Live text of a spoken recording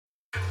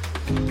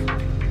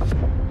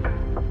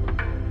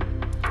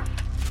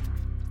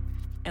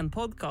En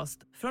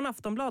podcast från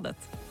Aftonbladet.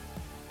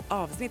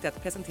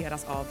 Avsnittet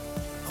presenteras av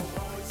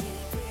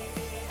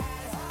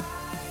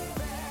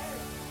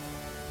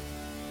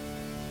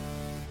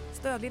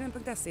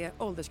Stödlinjen.se,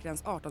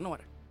 åldersgräns 18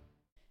 år.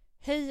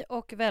 Hej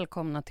och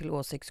välkomna till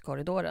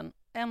Åsiktskorridoren,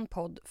 en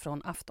podd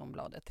från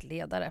Aftonbladet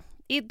Ledare.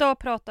 Idag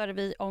pratar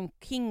vi om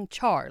King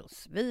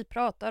Charles, vi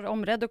pratar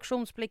om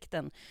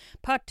reduktionsplikten,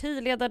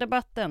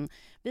 partiledardebatten,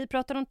 vi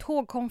pratar om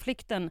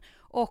tågkonflikten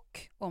och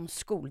om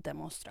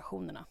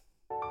skoldemonstrationerna.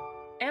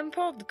 En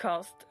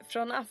podcast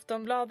från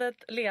Aftonbladet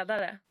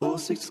Ledare.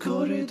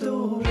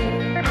 Åsiktskorridoren.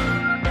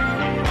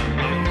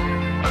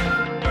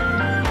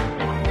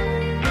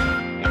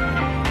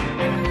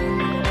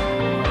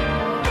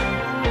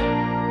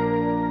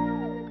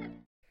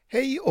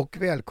 Hej och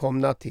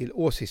välkomna till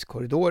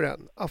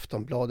Åsiktskorridoren,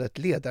 Aftonbladet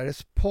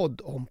Ledares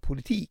podd om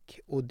politik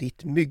och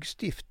ditt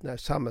myggstift när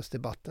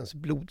samhällsdebattens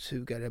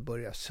blodsugare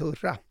börjar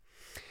surra.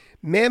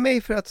 Med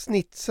mig för att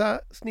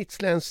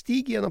snitsla en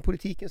stig genom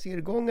politikens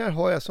irrgångar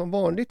har jag som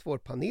vanligt vår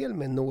panel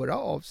med några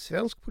av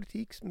svensk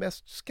politiks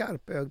mest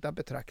skarpögda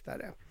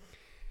betraktare.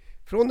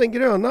 Från den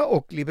gröna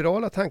och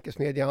liberala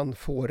tankesmedjan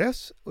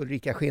Fores,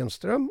 Ulrica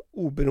Schenström,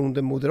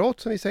 oberoende moderat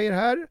som vi säger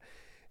här.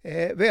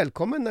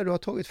 Välkommen när du har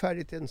tagit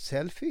färdigt en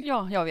selfie.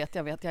 Ja, jag vet,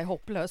 jag är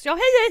hopplös. Ja,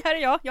 hej, här är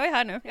jag är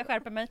här nu, jag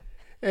skärper mig.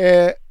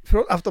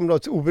 Från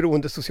Aftonbladets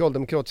oberoende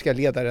socialdemokratiska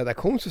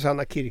ledarredaktion,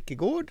 Susanna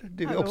Kierkegaard.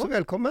 Du är också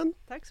välkommen.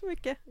 Tack så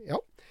mycket.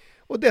 Ja.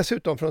 Och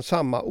dessutom från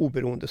samma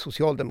oberoende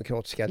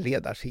socialdemokratiska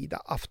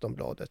ledarsida,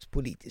 Aftonbladets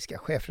politiska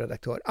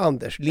chefredaktör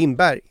Anders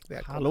Lindberg.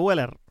 Välkommen. Hallå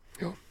eller?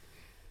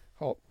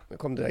 Ja, nu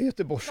kom det där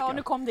göteborgska. Ja,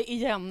 nu kom det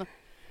igen.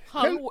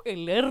 Hallå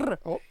eller?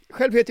 Ja,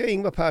 själv heter jag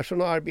Ingvar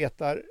Persson och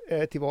arbetar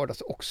till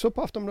vardags också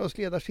på Aftonbladets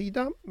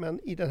ledarsida. Men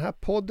i den här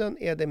podden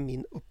är det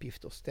min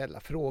uppgift att ställa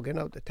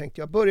frågorna och det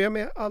tänkte jag börja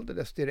med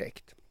alldeles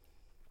direkt.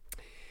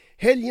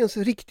 Helgens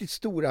riktigt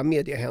stora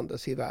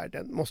mediehändelse i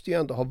världen måste ju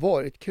ändå ha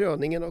varit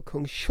kröningen av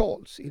kung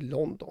Charles i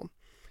London.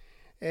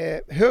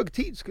 Hög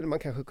tid skulle man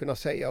kanske kunna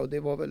säga, och det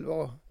var väl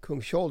vad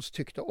kung Charles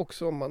tyckte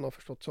också om man har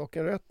förstått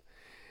saken rätt.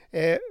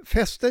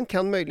 Festen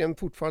kan möjligen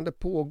fortfarande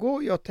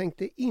pågå. Jag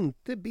tänkte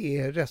inte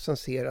be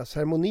recensera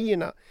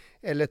ceremonierna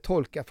eller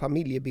tolka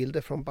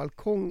familjebilder från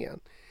balkongen.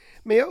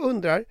 Men jag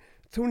undrar,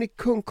 tror ni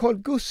kung Carl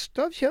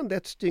Gustaf kände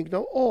ett stygn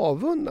av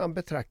avund när han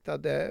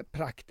betraktade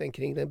prakten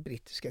kring det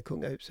brittiska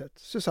kungahuset?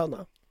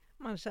 Susanna?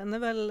 Man känner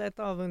väl ett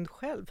avund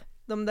själv.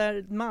 De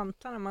där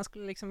mantlarna, man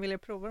skulle liksom vilja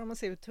prova dem och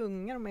se hur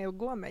tunga de är att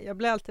gå med. Jag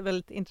blir alltid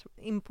väldigt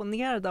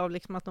imponerad av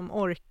liksom att de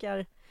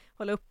orkar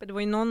hålla uppe. Det var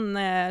ju någon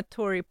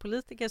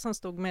Tory-politiker som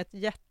stod med ett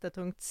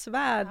jättetungt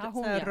svärd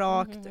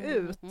rakt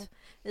ut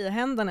i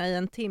händerna i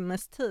en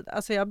timmes tid.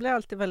 Alltså jag blir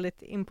alltid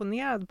väldigt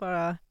imponerad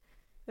bara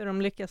hur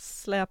de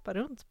lyckas släpa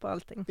runt på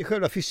allting. Det är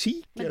själva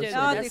fysiken. Men det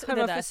är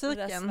själva fysiken.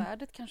 Det där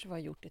svärdet kanske var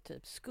gjort i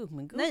typ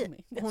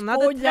skumgummi. Nej, hon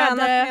hade tränat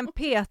med en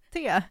PT.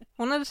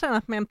 Hon hade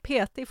tränat med en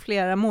PT i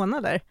flera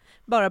månader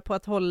bara på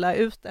att hålla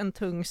ut en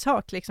tung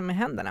sak liksom i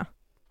händerna.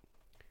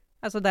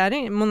 Alltså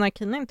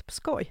monarkin är inte på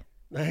skoj.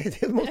 Nej,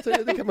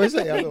 det kan man ju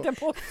säga då. Inte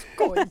på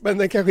skoj. Men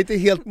den kanske inte är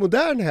helt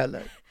modern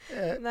heller.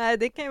 Nej,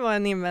 det kan ju vara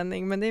en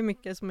invändning, men det är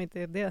mycket som inte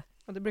är det.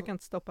 Och det brukar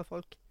inte stoppa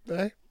folk.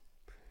 Nej.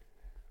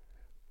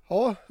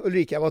 Ja,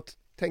 Ulrika, vad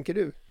tänker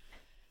du?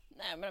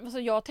 Nej, men alltså,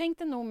 jag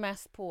tänkte nog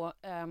mest på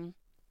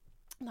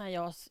när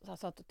jag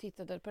satt och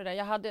tittade på det där.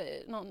 Jag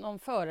hade någon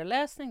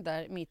föreläsning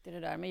där mitt i det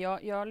där, men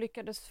jag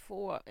lyckades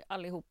få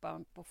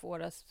allihopa på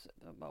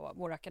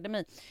vår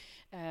akademi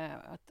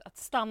att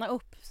stanna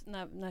upp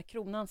när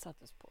kronan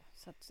sattes på.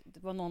 Så att det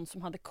var någon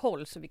som hade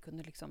koll så vi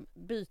kunde liksom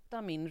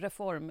byta min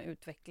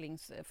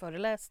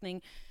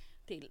reformutvecklingsföreläsning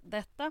till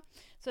detta.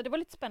 Så det var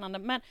lite spännande.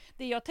 Men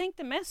det jag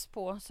tänkte mest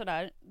på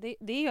sådär, det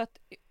är ju att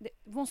det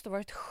måste ha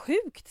varit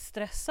sjukt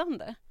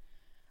stressande.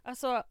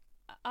 Alltså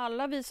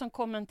alla vi som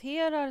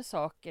kommenterar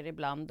saker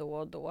ibland då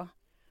och då.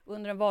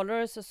 Under en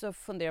valrörelse så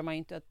funderar man ju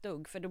inte ett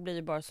dugg, för då blir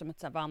det bara som ett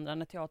så här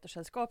vandrande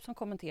teatersällskap som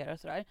kommenterar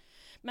sådär.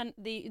 Men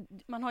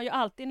man har ju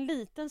alltid en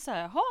liten så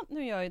här,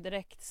 nu gör jag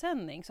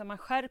direktsändning, så man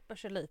skärper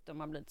sig lite och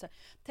man blir så här.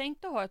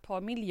 Tänk att ha ett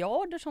par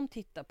miljarder som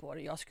tittar på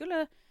det. Jag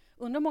skulle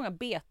undra hur många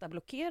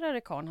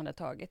betablockerare Karn hade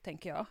tagit,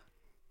 tänker jag.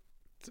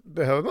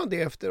 Behöver man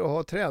det efter att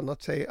ha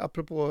tränat sig,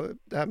 apropå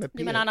det här med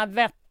Men han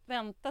har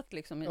väntat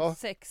liksom i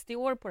 60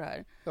 år på det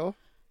här. Ja.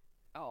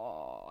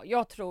 Ja,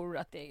 jag tror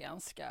att det är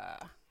ganska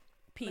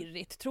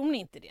pirrigt. Tror ni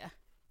inte det?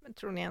 Men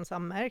tror ni ens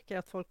han märker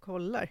att folk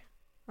kollar?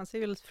 Han ser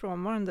ju lite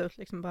frånvarande ut,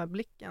 liksom bara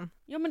blicken.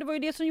 Ja, men det var ju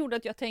det som gjorde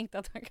att jag tänkte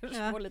att han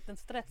kanske var lite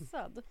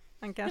stressad.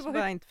 Han kanske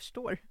bara inte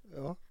förstår.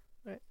 Ja.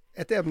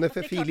 Ett ämne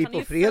för Filip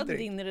och Fredrik. Han är ju född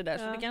Fredrik. in i det där,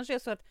 så det kanske är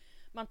så att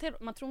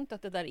man tror inte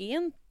att det där är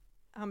en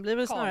Han blir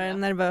väl snarare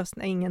nervös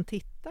när ingen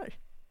tittar.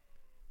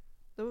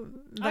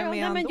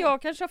 Men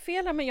jag kanske har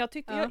fel här, men jag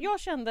tyckte jag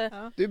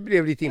kände... Du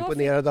blev lite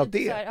imponerad av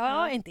det.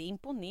 Här, inte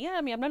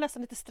imponerad, men jag blev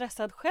nästan lite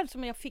stressad själv,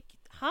 som jag fick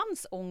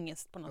hans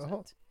ångest på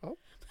något sätt. Ja.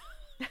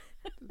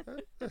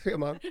 Där ser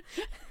man.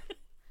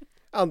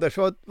 Anders,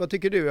 vad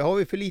tycker du? Har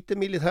vi för lite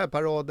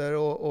militärparader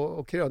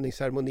och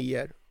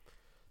kröningsceremonier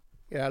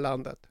i det här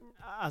landet?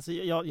 Alltså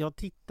jag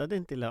tittade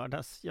inte i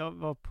lördags. Jag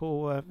var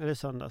på, eller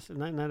söndags,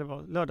 nej det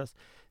var lördags.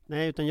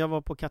 Nej, utan jag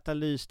var på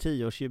Katalys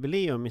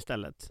 10-årsjubileum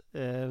istället.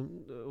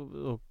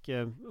 Och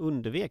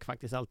undervek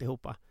faktiskt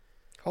alltihopa.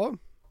 Ja.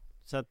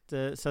 Så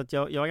att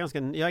jag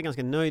är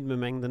ganska nöjd med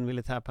mängden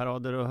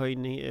militärparader och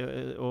höjning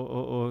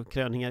och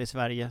kröningar i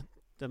Sverige.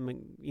 De är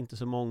inte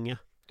så många.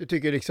 Du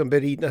tycker liksom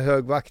beridna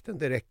högvakten,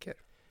 det räcker?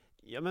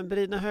 Ja, men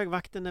beridna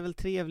högvakten är väl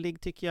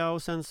trevlig tycker jag.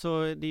 Och sen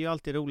så, det är ju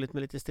alltid roligt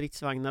med lite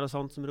stridsvagnar och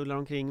sånt som rullar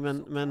omkring.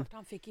 Men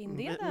han fick in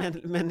det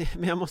där.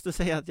 Men jag måste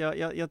säga att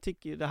jag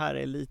tycker det här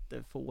är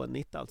lite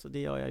fånigt alltså. Det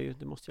gör jag ju,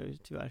 det måste jag ju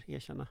tyvärr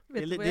erkänna. Det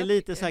är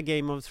lite så här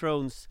Game of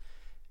Thrones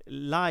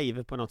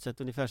live på något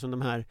sätt. Ungefär som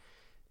de här,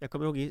 jag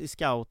kommer ihåg i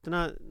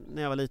scouterna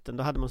när jag var liten,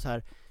 då hade man så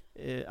här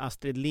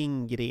Astrid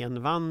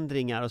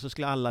Lindgren-vandringar och så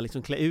skulle alla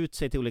liksom klä ut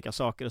sig till olika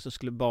saker och så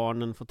skulle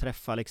barnen få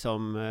träffa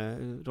liksom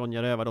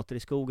Ronja Rövardotter i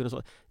skogen och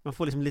så. Man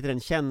får liksom lite den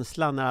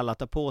känslan när alla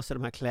tar på sig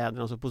de här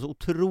kläderna och så på så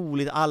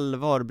otroligt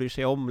allvar bryr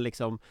sig om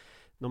liksom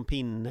någon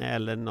pinne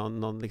eller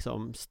någon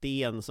liksom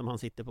sten som han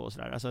sitter på och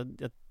sådär. Alltså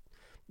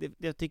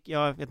jag tycker,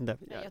 jag vet inte.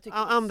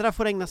 Andra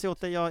får ägna sig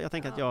åt det, jag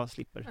tänker att jag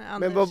slipper.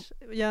 Anders,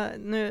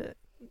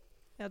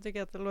 jag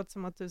tycker att det låter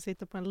som att du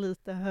sitter på en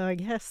lite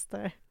hög häst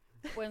där.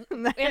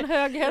 En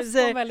hög häst på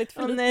en väldigt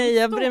förliten nej,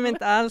 jag bryr mig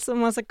inte alls om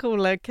massa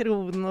coola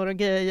kronor och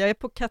grejer. Jag är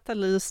på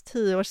Katalys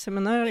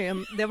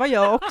 10-årsseminarium. Det var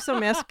jag också,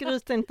 men jag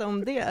skryter inte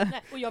om det.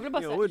 Nej, och jag vill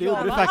bara säga,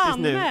 jag var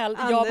anmäld.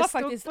 Jag var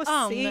faktiskt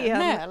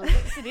anmäld.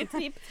 Så det är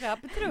tripp, trapp,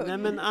 trull. Nej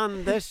men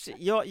Anders,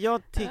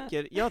 jag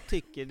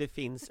tycker det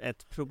finns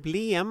ett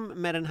problem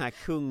med den här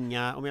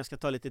om jag ska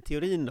ta lite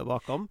teorin då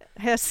bakom.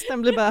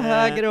 Hästen blir bara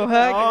högre och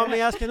högre. Ja, men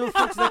jag ska nog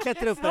fortsätta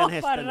klättra upp på den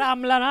hästen.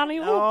 Ramlar han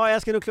ihop? Ja,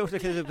 jag ska nog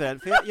klättra upp på den.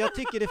 För jag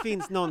tycker det finns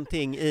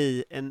någonting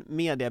i en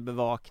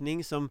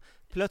mediebevakning som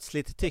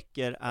plötsligt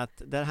tycker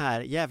att det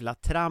här jävla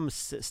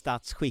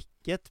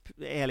tramsstatsskicket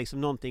är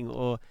liksom någonting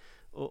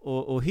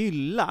att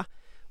hylla.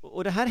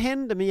 Och det här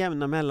händer med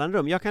jämna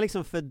mellanrum. Jag kan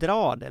liksom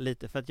fördra det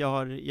lite för att jag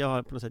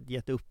har på något sätt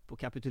gett upp och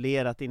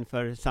kapitulerat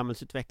inför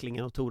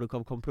samhällsutvecklingen och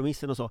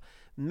Torekov-kompromissen och så.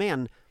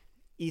 Men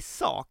i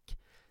sak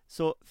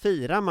så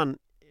firar man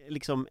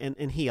liksom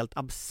en helt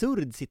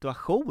absurd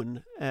situation,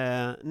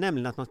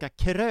 nämligen att man ska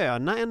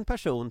kröna en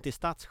person till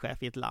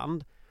statschef i ett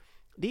land.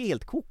 Det är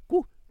helt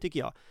koko, tycker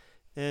jag.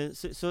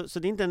 Så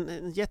det är inte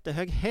en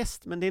jättehög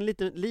häst, men det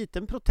är en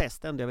liten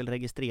protest ändå jag vill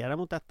registrera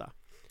mot detta.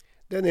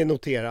 Den är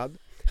noterad.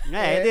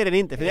 Nej, det är den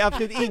inte, för det är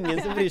absolut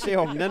ingen som bryr sig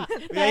om den.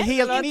 Och jag är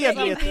helt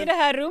medveten. I det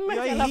här rummet,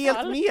 jag är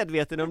helt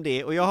medveten om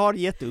det och jag har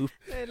gett upp.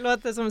 Det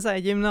låter som så här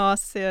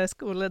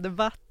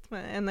gymnasieskoledebatt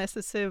med en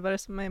SSU-are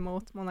som är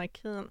emot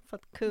monarkin för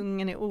att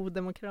kungen är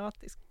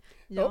odemokratisk.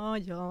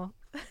 Ja.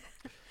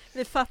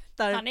 Vi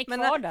fattar. Han är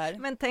kvar där.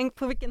 Men tänk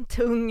på vilken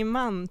tung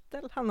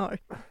mantel han har.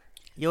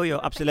 Jo,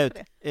 absolut.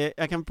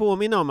 Jag kan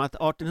påminna om att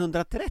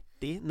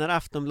 1830, när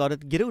Aftonbladet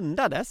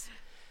grundades,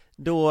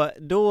 då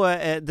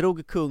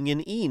drog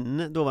kungen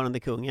in, dåvarande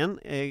kungen,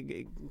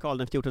 Karl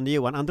den 14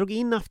 Johan, han drog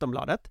in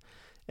Aftonbladet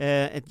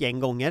ett gäng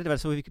gånger. Det var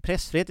så mycket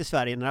pressfrihet i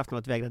Sverige när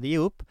Aftonbladet vägrade ge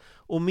upp.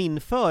 Och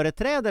min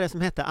företrädare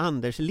som hette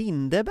Anders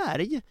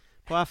Lindberg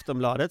på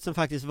Aftonbladet, som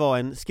faktiskt var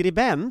en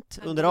skribent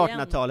under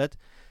 1800-talet,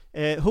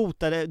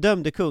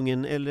 dömde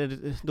kungen,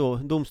 eller då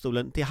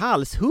domstolen, till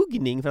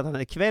halshuggning för att han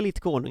hade kvällt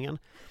konungen.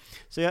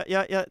 Så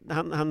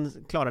han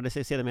klarade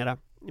sig sedermera.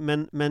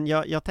 Men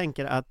jag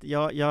tänker att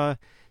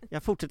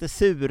jag fortsätter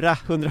sura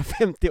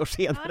 150 år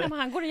senare. Ja, men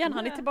han går igen,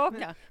 han är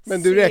tillbaka.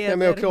 Men du räknar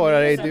med att klara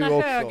dig du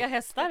också. Höga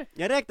hästar.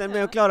 Jag räknar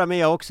med att klara mig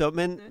jag också.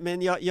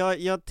 Men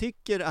jag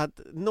tycker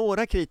att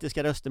några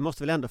kritiska röster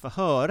måste väl ändå få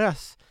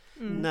höras.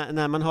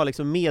 När man har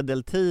liksom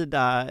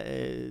medeltida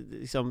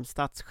liksom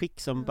statsskick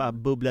som bara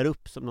bubblar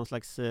upp som någon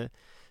slags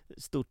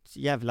stort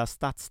jävla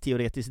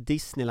statsteoretiskt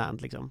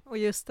Disneyland liksom. Och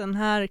just den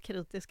här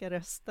kritiska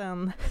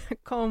rösten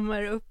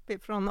kommer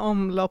uppifrån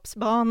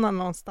omloppsbanan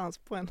någonstans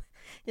på en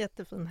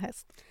jättefin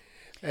häst.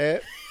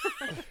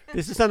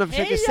 Det Susanna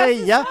försöker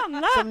säga,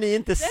 Susanna! som ni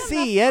inte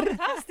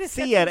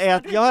ser är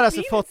att jag har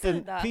alltså fått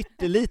en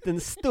pytteliten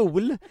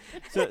stol.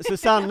 Så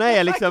Susanna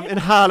är liksom en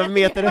halv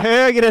meter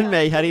högre än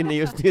mig här inne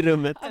just i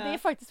rummet. Ja, det är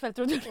faktiskt väldigt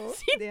roligt. Du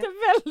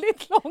sitter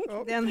väldigt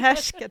långt. Det är en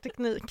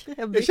härskarteknik.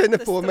 Jag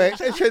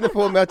känner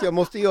på mig att jag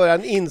måste göra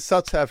en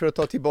insats här för att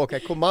ta tillbaka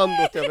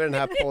kommandot över den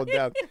här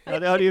podden. Ja,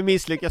 det har du ju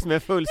misslyckats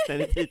med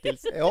fullständigt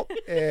hittills. Ja,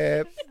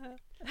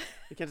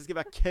 vi kanske ska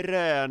bara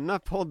kröna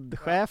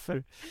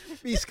poddchefer.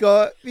 Vi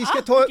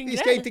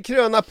ska inte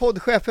kröna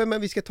poddchefer,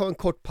 men vi ska ta en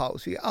kort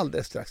paus. Vi är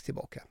alldeles strax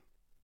tillbaka.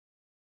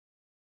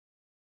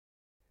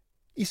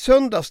 I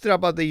söndags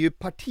drabbade ju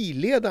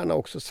partiledarna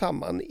också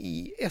samman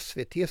i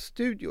SVT:s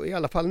studio. I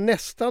alla fall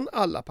nästan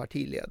alla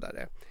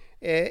partiledare.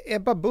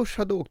 Ebba Busch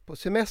hade åkt på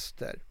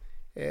semester.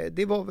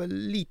 Det var väl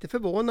lite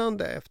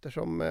förvånande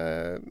eftersom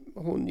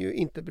hon ju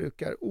inte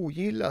brukar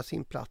ogilla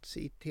sin plats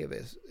i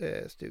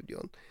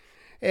tv-studion.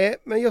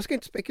 Men jag ska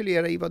inte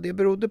spekulera i vad det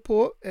berodde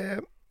på.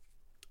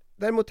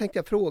 Däremot tänkte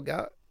jag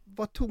fråga,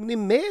 vad tog ni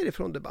med er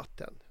från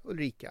debatten?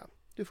 Ulrica,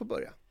 du får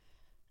börja.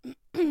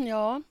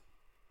 Ja,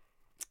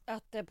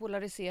 att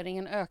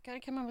polariseringen ökar,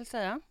 kan man väl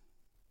säga.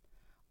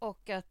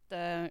 Och att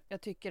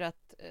jag tycker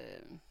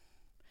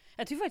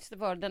faktiskt det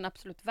var den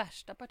absolut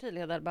värsta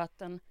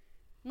partiledardebatten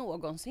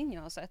någonsin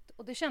jag har sett.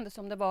 Och det kändes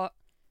som det var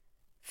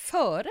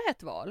före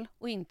ett val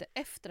och inte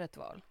efter ett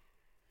val.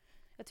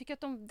 Jag tycker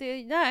att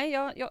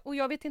och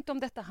jag vet inte om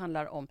detta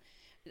handlar om,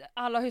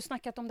 alla har ju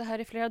snackat om det här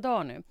i flera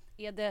dagar nu.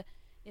 Är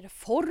det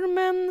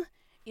formen?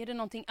 Är det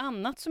någonting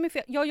annat som är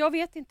fel? Ja, jag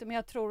vet inte, men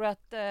jag tror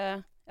att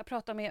jag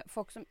pratar med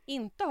folk som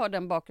inte har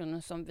den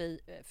bakgrunden som vi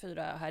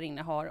 4 här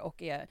inne har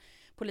och är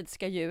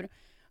politiska djur.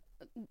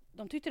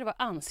 De tyckte det var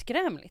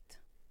anskrämligt.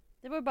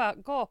 Det var bara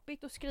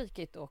gapigt och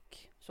skrikigt och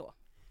så.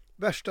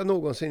 Värsta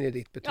någonsin i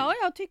ditt betyg? Ja,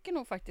 jag tycker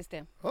nog faktiskt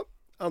det. Ja.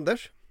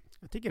 Anders?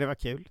 Jag tycker det var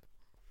kul.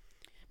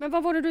 Men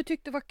vad var det du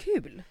tyckte var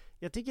kul?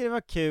 Jag tycker det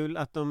var kul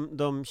att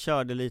de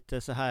körde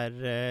lite så här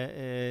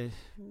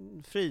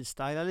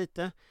freestyla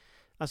lite.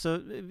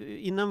 Alltså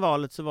innan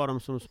valet så var de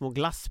som små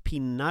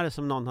glasspinnar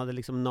som någon hade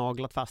liksom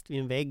naglat fast vid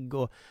en vägg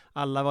och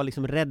alla var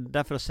liksom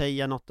rädda för att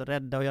säga något och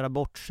rädda och göra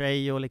bort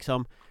sig och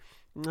liksom.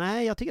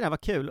 Nej, jag tycker det här var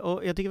kul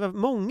och jag tycker det var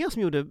många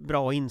som gjorde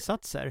bra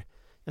insatser.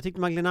 Jag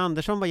tyckte Magdalena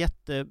Andersson var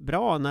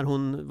jättebra när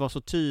hon var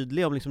så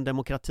tydlig om liksom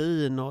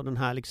demokratin och den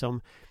här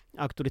liksom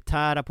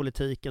auktoritära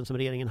politiken som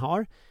regeringen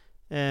har.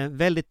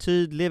 Väldigt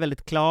tydlig,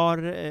 väldigt klar,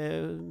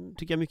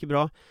 tycker jag mycket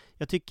bra.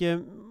 Jag tycker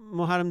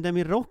Muharrem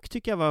Demirok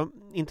tycker jag var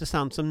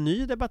intressant som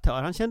ny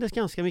debattör. Han kändes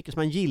ganska mycket som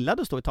han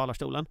gillade att stå i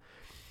talarstolen.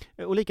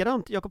 Och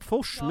likadant Jakob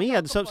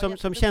Forssmed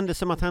som kändes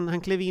som att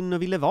han klev in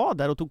och ville vara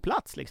där och tog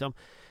plats liksom.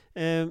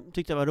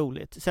 Tyckte det var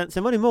roligt.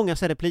 Sen var det många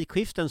så här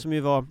replikskiften som ju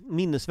var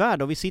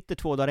minnesvärda och vi sitter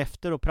 2 dagar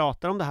efter och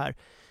pratar om det här.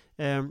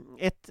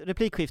 Ett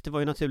replikskifte var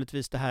ju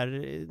naturligtvis det här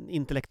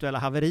intellektuella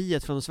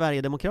haveriet från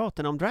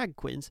Sverigedemokraterna om drag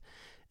queens.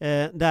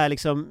 Där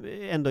liksom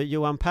ändå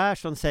Johan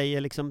Persson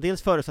säger liksom,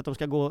 dels förut att de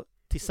ska gå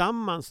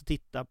tillsammans och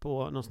titta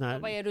på någon sån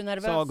här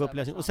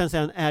sagouppläsning och sen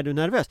säger han, är du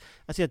nervös?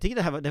 Alltså jag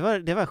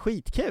tycker det var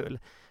skitkul.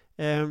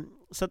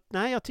 Så att,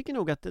 nej, jag tycker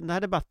nog att den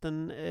här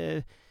debatten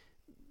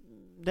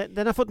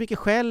den har fått mycket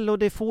skäll och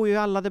det får ju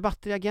alla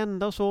debatter i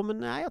agenda och så, men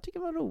nej, jag tycker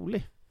det var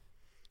rolig.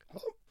 Ja,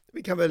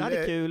 vi kan väl... Det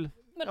är kul.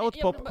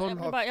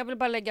 Jag vill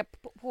bara lägga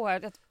på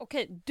här att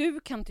okej, du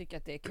kan tycka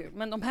att det är kul,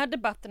 men de här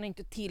debatterna är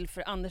inte till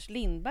för Anders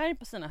Lindberg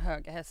på sina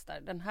höga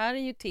hästar. Den här är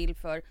ju till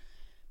för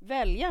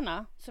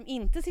väljarna som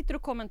inte sitter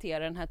och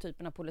kommenterar den här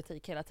typen av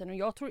politik hela tiden. Och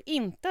jag tror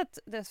inte att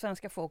det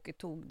svenska folket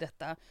tog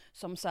detta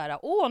som så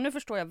här, nu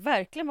förstår jag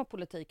verkligen vad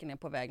politiken är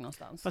på väg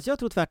någonstans. Fast jag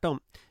tror tvärtom.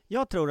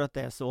 Jag tror att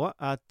det är så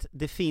att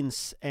det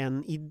finns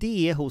en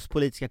idé hos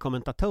politiska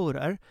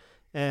kommentatorer,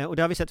 och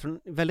det har vi sett från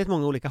väldigt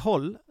många olika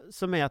håll,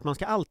 som är att man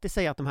ska alltid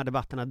säga att de här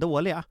debatterna är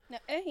dåliga.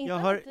 Nej,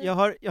 jag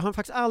har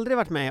faktiskt aldrig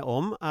varit med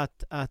om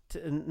att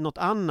något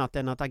annat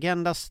än att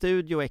Agendas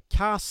studio är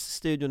kass,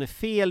 studion är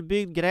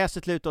felbyggd,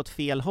 gräset lutar åt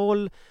fel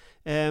håll,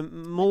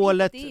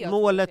 målet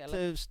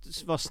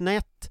var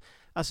snett,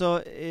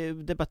 alltså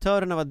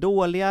debattörerna var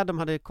dåliga, de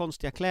hade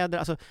konstiga kläder,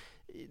 alltså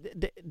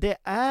det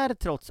är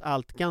trots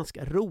allt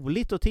ganska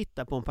roligt att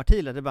titta på en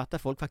partiledardebatt där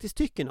folk faktiskt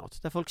tycker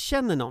något, där folk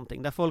känner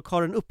någonting, där folk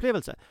har en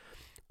upplevelse.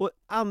 Och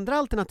andra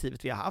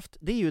alternativet vi har haft,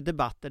 det är ju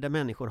debatter där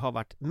människor har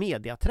varit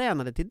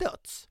mediatränade till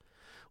döds.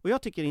 Och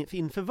jag tycker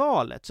inför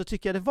valet så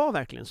tycker jag det var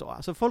verkligen så.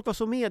 Alltså folk var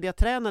så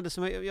mediatränade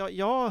som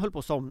jag höll på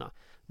att somna.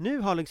 Nu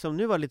var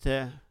det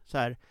lite så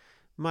här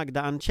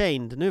Magda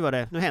Unchained,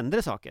 nu hände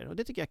det saker och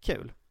det tycker jag är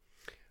kul.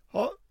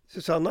 Ja,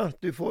 Susanna,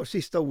 du får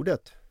sista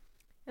ordet.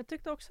 Jag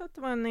tyckte också att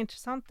det var en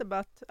intressant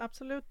debatt.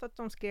 Absolut att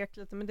de skrek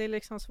lite, men det är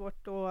liksom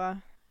svårt att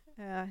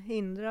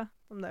hindra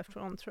dem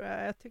därifrån, tror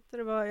jag.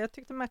 Jag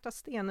tyckte Märta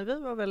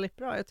Stenevi var väldigt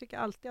bra. Jag tycker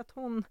alltid att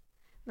hon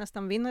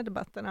nästan vinner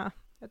debatterna.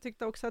 Jag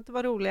tyckte också att det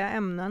var roliga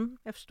ämnen.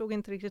 Jag förstod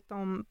inte riktigt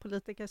om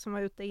politiker som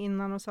var ute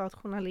innan och sa att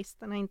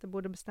journalisterna inte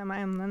borde bestämma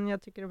ämnen.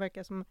 Jag tycker det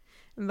verkar som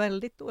en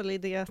väldigt dålig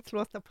idé att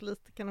låta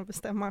politikerna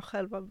bestämma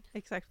själva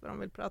exakt vad de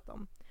vill prata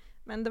om.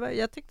 Men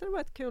jag tyckte det var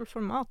ett kul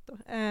format då.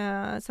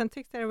 Sen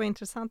tyckte jag det var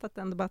intressant att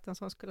den debatten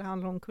som skulle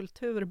handla om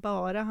kultur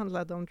bara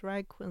handlade om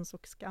drag queens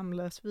och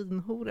skamlös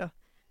vinhora.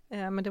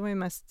 Men det var ju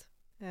mest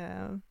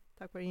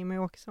tack vare Jimmy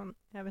Åkesson.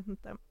 Jag vet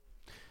inte.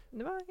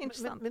 Det var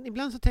intressant. Men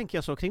ibland så tänker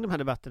jag så kring de här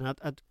debatterna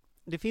att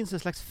det finns en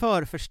slags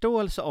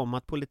förförståelse om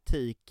att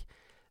politik,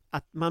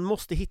 att man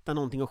måste hitta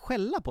någonting att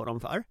skälla på dem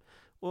för.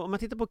 Och om man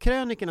tittar på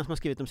krönikerna som har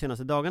skrivit de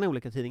senaste dagarna i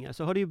olika tidningar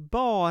så har det ju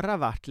bara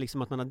varit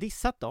liksom att man har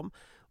dissat dem.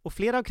 Och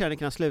flera av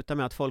krönikerna slutar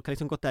med att folk har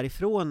liksom gått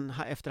därifrån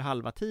efter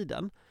halva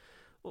tiden.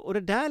 Och det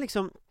där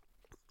liksom,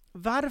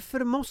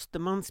 varför måste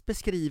man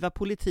beskriva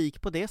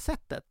politik på det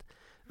sättet?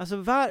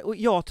 Alltså och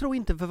jag tror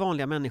inte för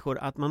vanliga människor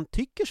att man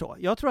tycker så.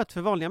 Jag tror att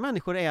för vanliga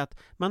människor är att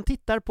man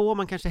tittar på,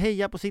 man kanske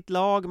hejar på sitt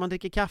lag, man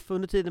dricker kaffe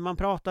under tiden man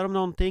pratar om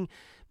någonting.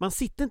 Man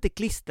sitter inte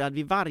klistrad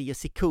vid varje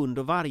sekund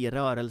och varje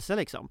rörelse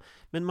liksom.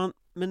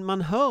 Men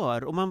man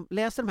hör och man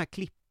läser de här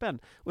klippen.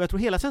 Och jag tror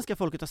hela svenska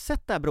folket har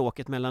sett det här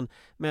bråket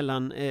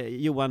mellan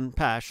Johan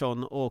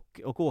Persson och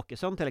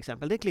Åkesson till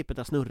exempel. Det klippet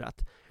har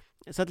snurrat.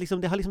 Så att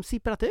liksom, det har liksom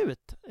sipprat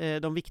ut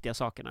de viktiga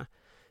sakerna.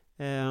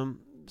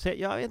 Så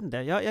jag vet inte,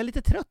 jag är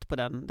lite trött på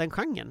den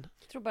genren.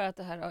 Jag tror bara att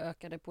det här har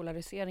ökade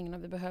polariseringen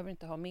och vi behöver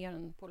inte ha mer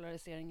än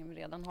polariseringen vi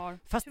redan har.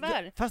 Fast,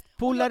 Tyvärr. fast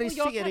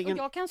polariseringen... Och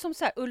jag kan som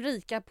så här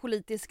Ulrica,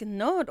 politisk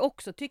nörd,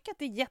 också tycka att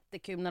det är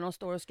jättekul när de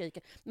står och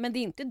skriker. Men det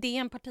är inte det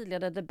en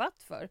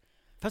partiledardebatt för.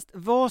 Fast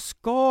vad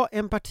ska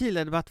en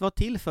partiledardebatt vara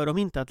till för om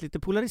inte att lite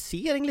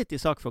polarisering lite i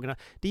sakfrågorna?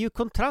 Det är ju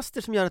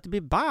kontraster som gör att det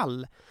blir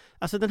ball.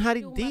 Alltså den här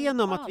idén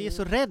om att vi är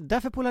så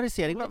rädda för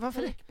polarisering.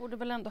 Varför det? Det borde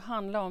väl ändå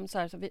handla om så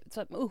att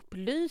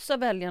upplysa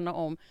väljarna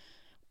om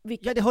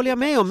ja, det håller jag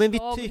med om, men vi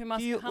tycker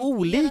ju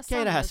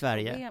olika i det här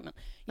Sverige.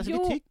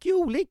 Alltså vi tycker ju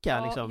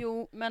olika liksom.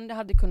 Jo, men det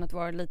hade kunnat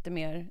vara lite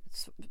mer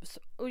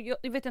och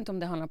jag vet inte om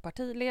det handlar om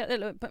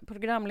eller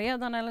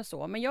programledarna eller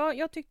så, men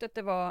jag tyckte att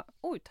det var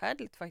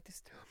outhärdligt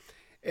faktiskt.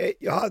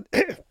 Jag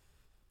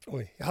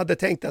hade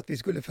tänkt att vi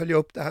skulle följa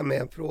upp det här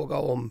med en fråga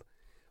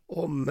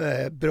om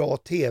bra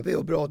tv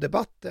och bra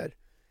debatter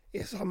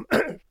är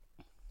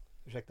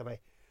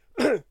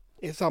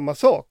samma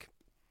sak.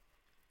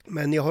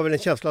 Men jag har väl en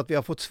känsla att vi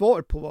har fått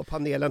svar på vad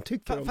panelen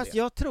tycker om fast det.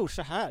 Jag tror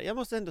så här, jag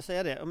måste ändå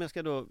säga det, om jag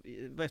ska då,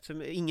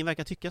 eftersom ingen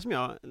verkar tycka som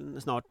jag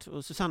snart,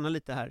 och Susanna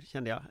lite här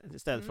kände jag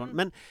istället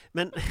från,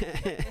 men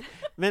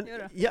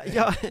jag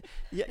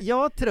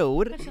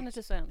tror... Jag känner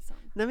sig så ensam.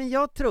 Nej, men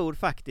jag tror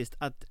faktiskt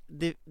att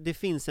det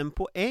finns en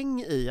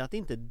poäng i att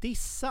inte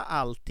dissa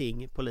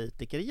allting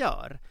politiker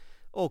gör,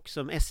 och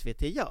som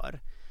SVT gör.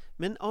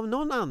 Men av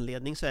någon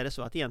anledning så är det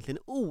så att egentligen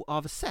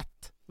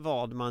oavsett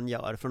vad man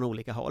gör från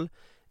olika håll,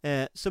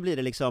 så blir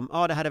det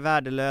liksom, det här är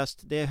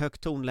värdelöst, det är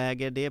högt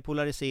tonläge, det är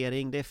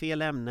polarisering, det är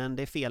fel ämnen,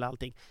 det är fel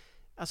allting.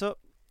 Alltså,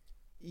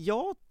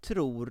 jag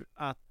tror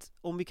att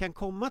om vi kan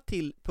komma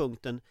till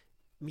punkten,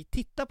 vi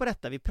tittar på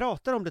detta, vi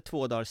pratar om det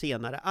 2 dagar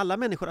senare, alla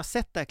människor har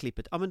sett det här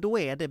klippet, ja men då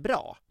är det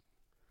bra.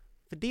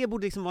 För det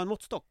borde liksom vara en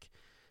måttstock.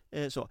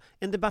 Så.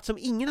 En debatt som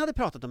ingen hade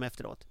pratat om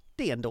efteråt,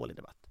 det är en dålig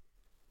debatt.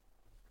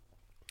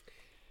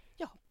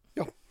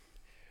 Ja.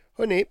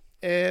 Hörrni,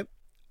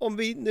 om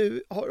vi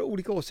nu har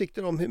olika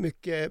åsikter om hur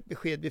mycket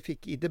besked vi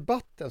fick i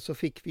debatten, så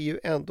fick vi ju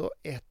ändå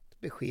ett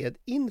besked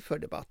inför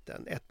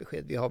debatten. Ett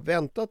besked vi har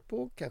väntat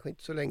på, kanske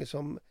inte så länge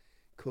som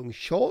kung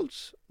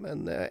Charles,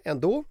 men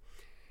ändå.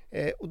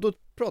 Och då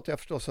pratar jag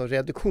förstås om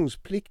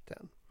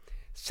reduktionsplikten.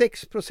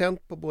 6%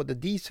 på både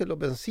diesel och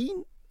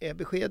bensin är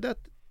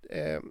beskedet.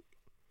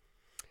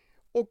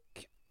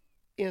 Och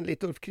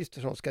enligt Ulf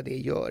Kristersson ska det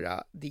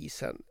göra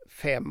dieseln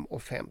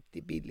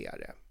 5,50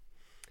 billigare.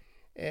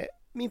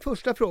 Min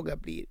första fråga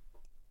blir,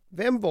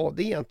 vem var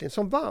det egentligen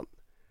som vann?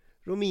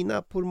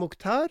 Romina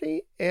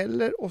Pourmokhtari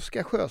eller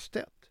Oskar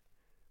Sjöstedt?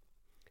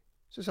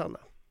 Susanna?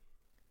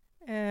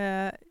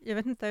 Jag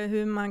vet inte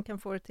hur man kan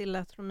få det till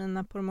att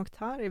Romina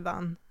Pourmokhtari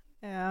vann.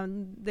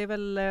 Det är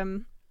väl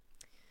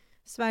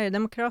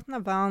Sverigedemokraterna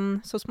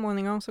vann. Så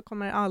småningom så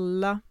kommer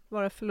alla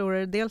vara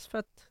förlorare. Dels för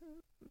att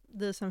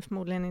dieseln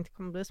förmodligen inte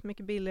kommer bli så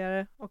mycket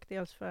billigare, och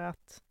dels för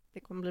att det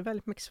kommer bli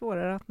väldigt mycket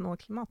svårare att nå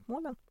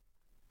klimatmålen.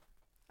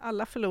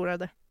 Alla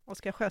förlorade.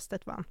 Oskar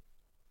Sjöstedt vann.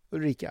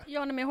 Ulrika?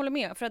 Ja, men jag håller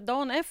med. För att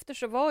dagen efter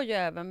så var ju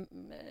även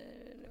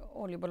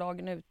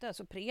oljebolagen ute.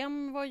 Så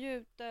Prem var ju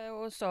ute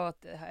och sa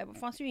att det här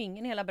fanns ju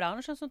ingen i hela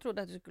branschen som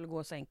trodde att det skulle gå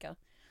att sänka.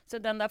 Så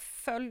den där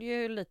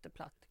följer ju lite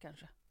platt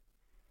kanske.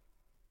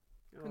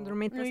 Kunde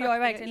de inte Nu sagt jag är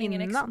verkligen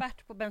innan? ingen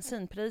expert på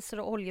bensinpriser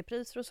och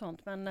oljepriser och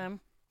sånt. Men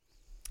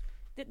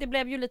det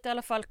blev ju lite i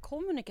alla fall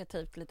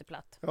kommunikativt lite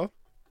platt. Ja.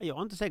 Jag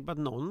är inte säker på att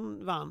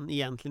någon vann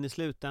egentligen i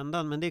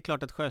slutändan, men det är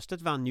klart att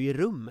Sjöstedt vann ju i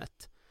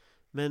rummet.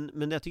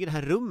 Men jag tycker det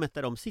här rummet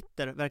där de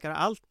sitter verkar ha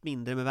allt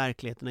mindre med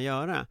verkligheten att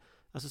göra.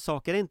 Alltså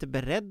saker är inte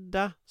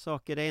beredda,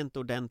 saker är inte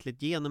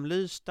ordentligt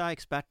genomlysta,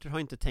 experter har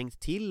inte tänkt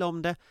till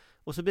om det.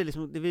 Och så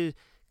blir det blir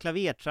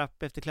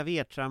klavertrapp efter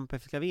klavertramp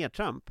efter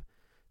klavertramp.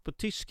 På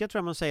tyska tror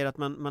jag man säger att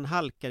man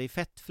halkar i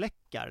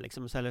fettfläckar,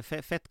 liksom,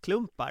 eller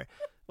fettklumpar.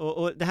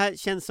 Och det här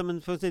känns som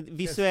en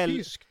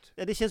visuell...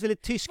 Ja, det känns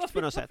väldigt tyskt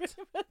på något sätt.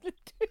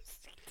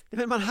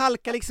 Men man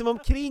halkar liksom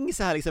omkring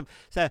så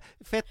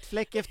här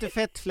fettfläck efter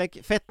fettfläck,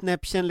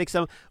 fettnäppchen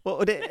liksom,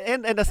 och det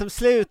enda som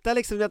slutar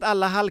liksom är att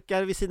alla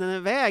halkar vid sidan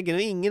av vägen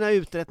och ingen har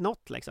utrett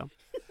något liksom.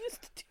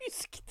 Just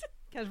tyskt.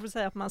 Kanske får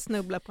säga att man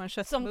snubblar på en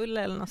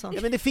köttbulle eller något sånt.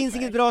 Ja, men det finns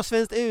inget bra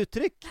svenskt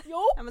uttryck. Jo.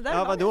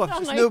 Ja, vadå?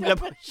 Snubbla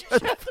på en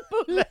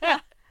köttbulle.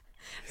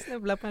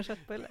 Snubbla på en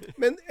köttbulle.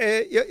 Men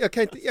jag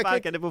kan inte...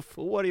 Sparkade på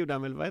får gjorde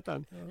han väl, vad heter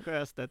han? Ja.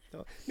 Sjöstedt.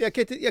 Ja. Men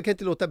jag kan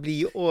inte låta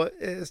bli, och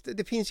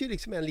det finns ju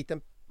liksom en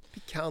liten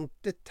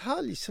pikant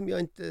detalj som jag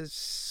inte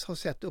har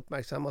sett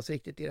uppmärksammas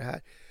riktigt i det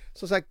här.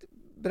 Som sagt,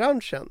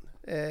 branschen,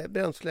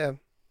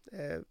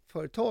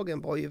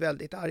 bränsleföretagen var ju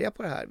väldigt arga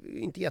på det här.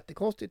 Inte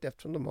jättekonstigt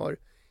eftersom de har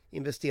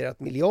investerat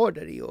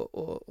miljarder i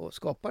att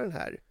skapa den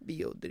här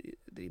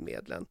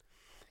biodrivmedlen.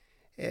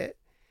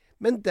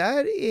 Men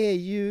där är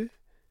ju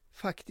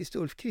faktiskt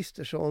Ulf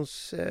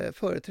Kristerssons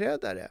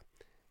företrädare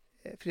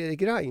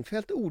Fredrik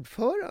Reinfeldt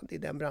ordförande i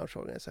den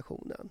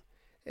branschorganisationen.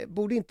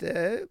 Borde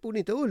inte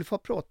Ulf ha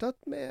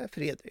pratat med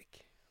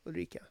Fredrik,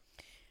 Ulrika?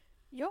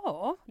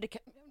 Ja, det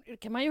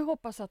kan man ju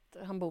hoppas att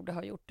han borde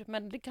ha gjort.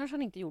 Men det kanske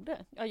han inte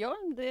gjorde.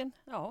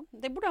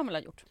 Det borde han väl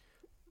ha gjort.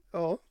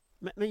 Ja,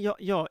 Men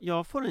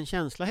jag får en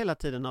känsla hela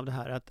tiden av det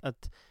här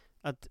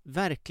att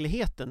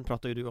verkligheten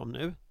pratar ju du om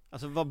nu.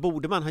 Alltså vad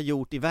borde man ha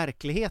gjort i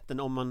verkligheten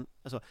om man...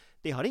 Alltså,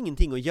 det har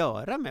ingenting att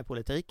göra med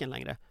politiken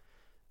längre.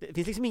 Det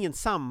finns liksom ingen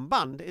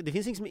samband. Det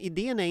finns liksom,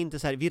 idén är inte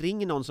så här, vi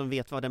ringer någon som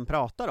vet vad den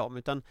pratar om,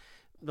 utan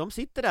de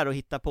sitter där och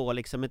hittar på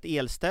liksom ett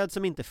elstöd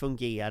som inte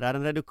fungerar,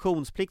 en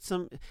reduktionsplikt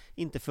som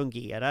inte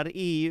fungerar,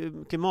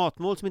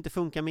 klimatmål som inte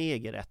funkar med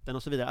EG-rätten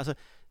och så vidare. Alltså,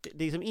 det är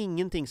liksom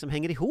ingenting som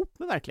hänger ihop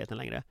med verkligheten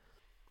längre.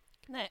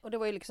 Nej, och det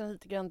var ju liksom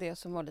lite grann det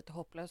som var lite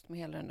hopplöst med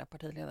hela den där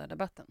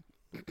partiledardebatten.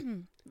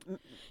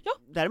 Ja.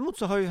 Däremot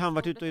så har ju han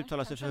varit ute och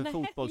uttalat sig för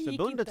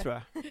fotbollsförbundet, tror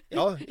jag.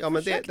 Ja,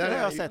 men där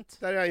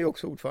är han ju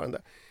också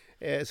ordförande.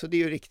 Så det är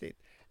ju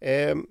riktigt.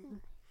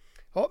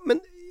 Ja,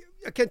 men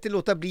jag kan inte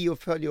låta bli att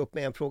följa upp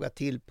med en fråga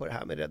till på det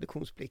här med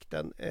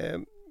reduktionsplikten.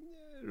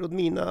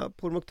 Rodmina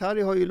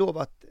Pourmokhtari har ju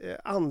lovat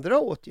andra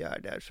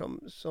åtgärder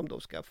som då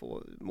ska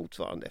få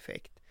motsvarande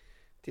effekt.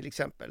 Till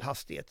exempel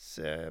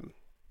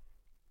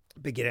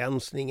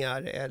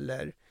hastighetsbegränsningar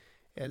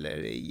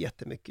eller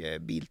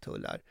jättemycket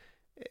biltullar.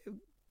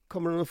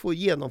 Kommer de att få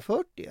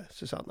genomfört det,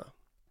 Susanna?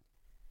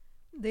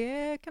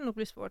 Det kan nog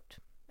bli svårt.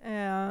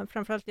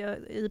 Framförallt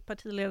i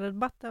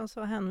partiledardebatten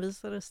så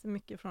hänvisades det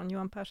mycket från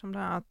Johan Persson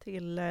bland annat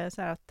till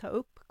så här, att ta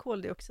upp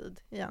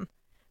koldioxid igen.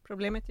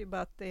 Problemet är ju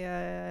bara att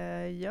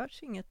det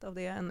görs inget av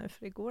det ännu,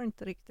 för det går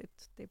inte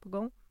riktigt, det är på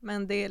gång.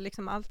 Men det är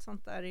liksom, allt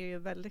sånt där är ju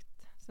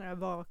väldigt sådär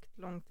vagt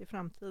långt i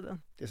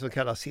framtiden. Det som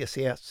kallas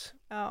CCS.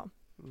 Ja.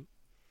 Mm.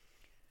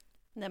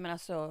 Nej, men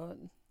alltså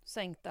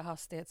sänkta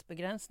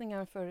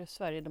hastighetsbegränsningar för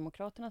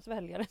Sverigedemokraternas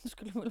väljare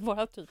skulle väl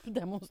vara typ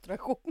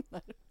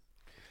demonstrationer.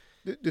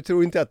 Du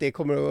tror inte att det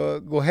kommer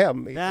att gå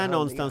hem? Där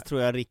någonstans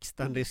tror jag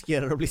riksdagen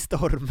riskerar att bli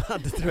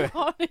stormad, tror jag.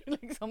 Ja, det är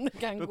liksom, det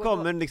kan Då gå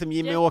kommer liksom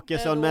Jimmy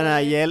Åkesson med den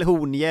här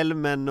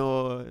hornhjälmen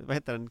och vad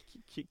heter den?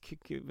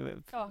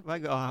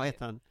 Vad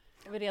heter han?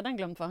 Jag har redan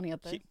glömt vad han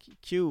heter.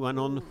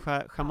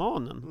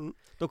 QAnon-schamanen.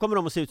 Då kommer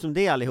de att se ut som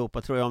det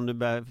allihopa, tror jag, om du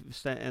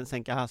börjar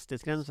sänka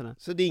hastighetsgränserna.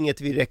 Så det är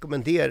inget vi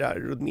rekommenderar,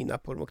 Rodmina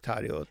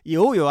Pourmokhtari?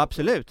 Jo,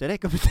 absolut. Det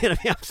rekommenderar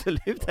vi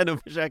absolut henne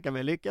att försöka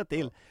med. Lycka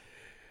till.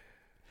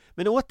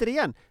 Men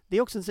återigen, det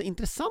är också en så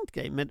intressant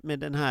grej med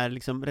den här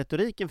liksom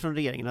retoriken från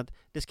regeringen, att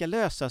det ska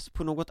lösas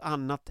på något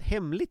annat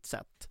hemligt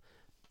sätt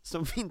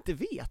som vi inte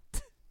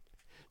vet.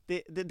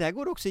 Det där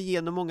går också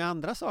igenom många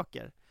andra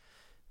saker.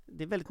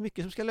 Det är väldigt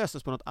mycket som ska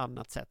lösas på något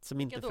annat sätt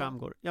som inte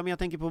framgår. Ja, men jag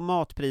tänker på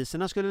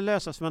matpriserna skulle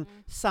lösas för man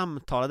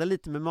samtalade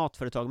lite med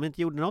matföretag men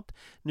inte gjorde något.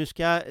 Nu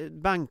ska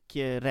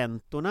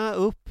bankräntorna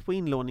upp på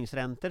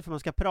inlåningsräntor för man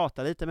ska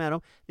prata lite med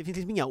dem. Det finns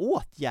liksom inga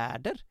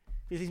åtgärder.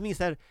 Det finns liksom inga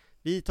så här,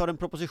 vi tar en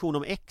proposition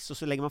om X och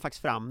så lägger man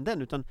faktiskt fram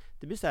den, utan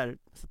det blir så här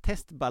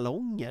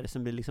testballonger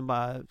som blir liksom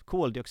bara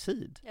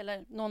koldioxid.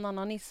 Eller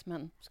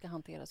non-ananismen ska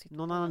hanteras.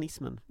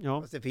 Non-ananismen,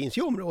 ja. Fast det finns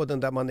ju områden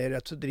där man är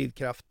rätt så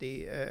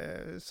drivkraftig,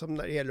 som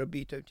när det gäller att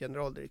byta ut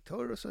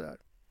generaldirektör och sådär.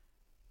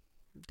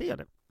 Det är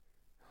det.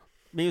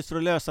 Men just för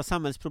att lösa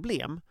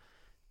samhällsproblem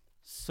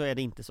så är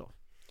det inte så.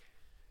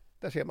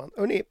 Där ser man.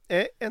 Hörrni,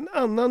 en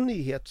annan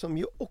nyhet som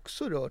ju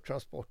också rör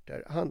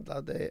transporter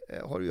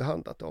har ju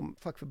handlat om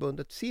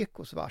fackförbundet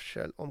Sekos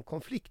varsel om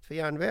konflikt för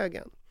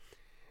järnvägen.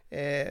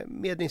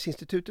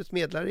 Medlingsinstitutets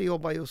medlare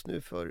jobbar just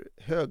nu för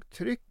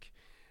högtryck,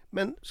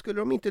 men skulle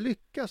de inte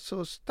lyckas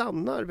så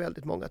stannar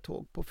väldigt många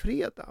tåg på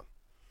fredag.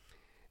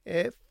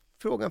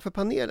 Frågan för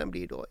panelen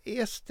blir då,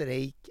 är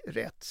strejk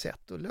rätt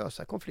sätt att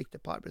lösa konflikter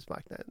på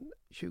arbetsmarknaden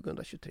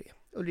 2023?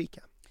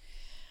 Ulrica?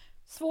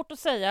 Svårt att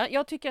säga.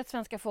 Jag tycker att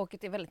svenska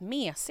folket är väldigt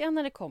mesiga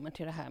när det kommer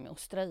till det här med att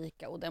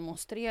strejka och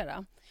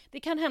demonstrera. Det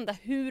kan hända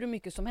hur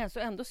mycket som helst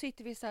och ändå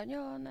sitter vi så här,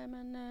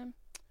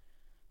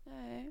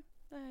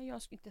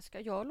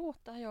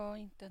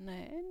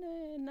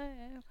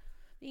 nej.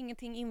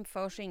 Ingenting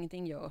införs,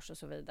 ingenting görs och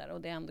så vidare.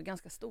 Och det är ändå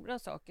ganska stora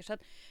saker. Så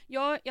att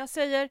jag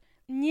säger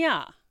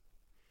nja.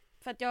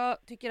 För att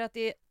jag tycker att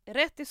det är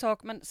rätt i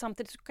sak, men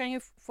samtidigt så kan ju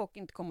folk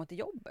inte komma till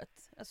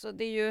jobbet. Alltså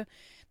det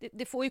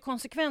får ju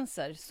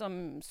konsekvenser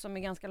som är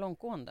ganska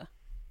långtgående.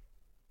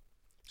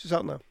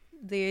 Susanna?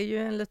 Det är ju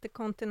en lite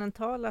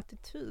kontinental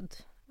attityd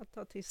att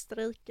ta till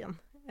strejken.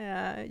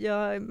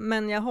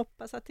 Men jag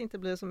hoppas att det inte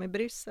blir som i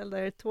Bryssel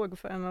där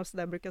tågförarna och så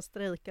där brukar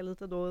strejka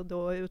lite då och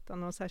då utan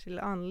någon särskild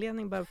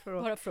anledning bara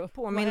för att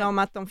påminna om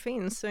att de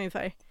finns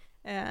ungefär.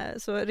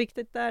 Så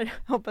riktigt där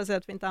hoppas jag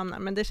att vi inte hamnar.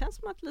 Men det känns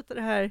som att lite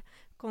det här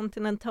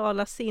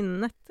kontinentala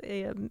sinnet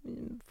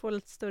får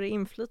lite större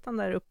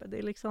inflytande där uppe. Det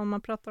är liksom,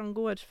 man pratar om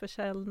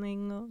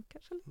gårdsförsäljning och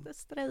kanske lite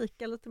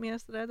strejka lite mer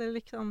sådär. Det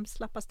liksom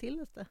slappas till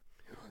lite.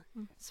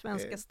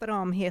 Svenska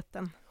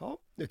stramheten. Ja,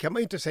 nu kan man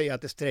ju inte säga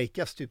att det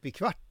strejkas typ i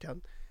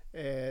kvarten.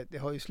 Det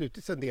har ju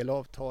slutits en del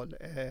avtal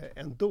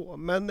ändå.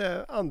 Men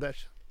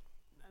Anders?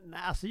 Nej,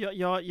 alltså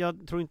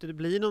jag tror inte det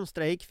blir någon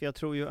strejk, för jag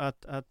tror ju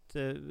att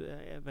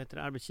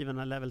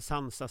arbetsgivarna lär väl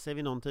sansa sig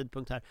vid någon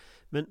tidpunkt här.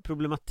 Men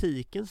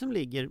problematiken som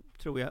ligger,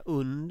 tror jag,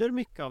 under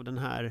mycket av den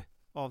här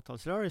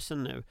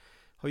avtalsrörelsen nu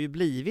har ju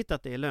blivit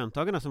att det är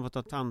löntagarna som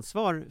får ta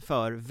ansvar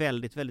för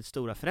väldigt, väldigt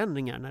stora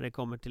förändringar när det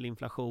kommer till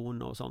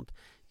inflation och sånt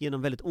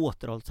genom väldigt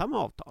återhållsamma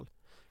avtal.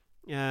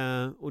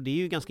 Och det är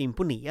ju ganska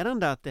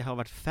imponerande att det har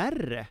varit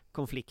färre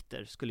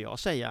konflikter, skulle jag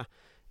säga,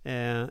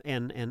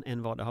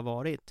 än vad det har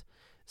varit.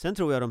 Sen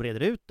tror jag de reder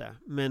ut det,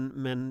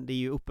 men det är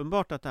ju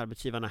uppenbart att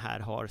arbetsgivarna här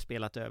har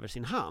spelat över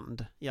sin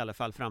hand, i alla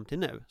fall fram till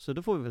nu. Så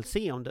då får vi väl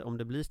se om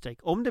det blir strejk.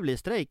 Om det blir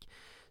strejk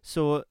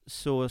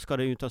så ska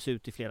det ju tas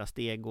ut i flera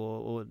steg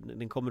och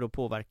den kommer att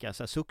påverka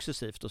så här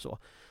successivt och så.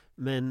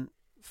 Men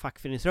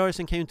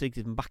fackföreningsrörelsen kan ju inte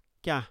riktigt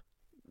backa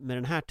med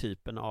den här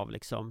typen av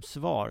liksom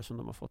svar som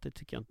de har fått. Det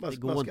tycker jag inte, det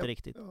går inte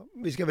riktigt. Ja,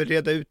 vi ska väl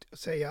reda ut och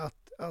säga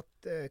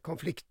att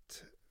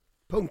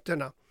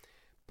konfliktpunkterna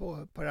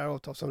på det här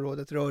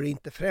avtalsområdet rör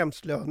inte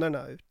främst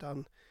lönerna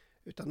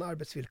utan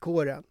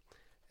arbetsvillkoren.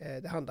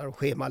 Det handlar om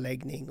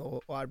schemaläggning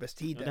och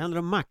arbetstider. Det handlar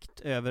om makt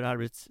över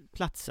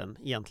arbetsplatsen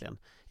egentligen,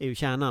 är ju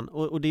kärnan.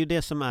 Och det är ju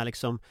det som är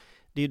liksom,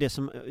 det är ju det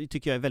som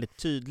tycker jag är väldigt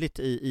tydligt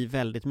i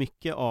väldigt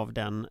mycket av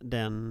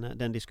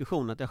den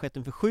diskussionen. Att det har skett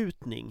en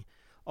förskjutning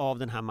av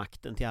den här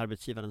makten till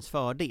arbetsgivarens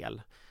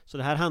fördel. Så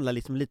det här handlar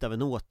liksom lite av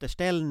en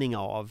återställning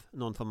av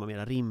någon form av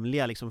mer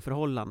rimliga liksom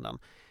förhållanden.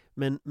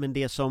 Men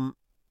det som,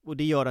 och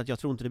det gör att jag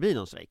tror inte det blir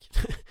någon strejk.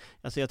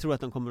 Alltså jag tror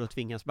att de kommer att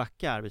tvingas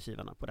backa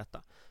arbetsgivarna på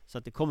detta. Så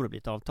att det kommer att bli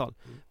ett avtal.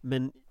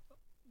 Men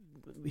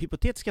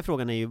hypotetiska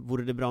frågan är ju,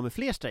 vore det bra med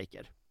fler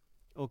strejker?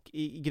 Och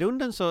i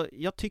grunden så,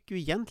 jag tycker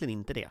ju egentligen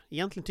inte det.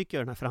 Egentligen tycker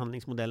jag den här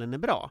förhandlingsmodellen är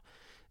bra.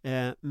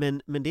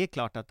 Men det är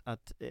klart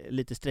att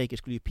lite strejker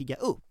skulle ju pigga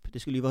upp. Det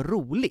skulle ju vara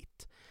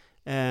roligt.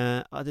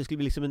 Att det skulle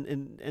bli liksom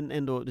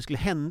ändå, det skulle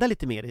hända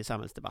lite mer i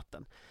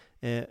samhällsdebatten.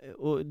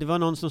 Och det var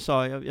någon som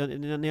sa,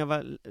 när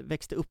jag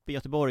växte upp i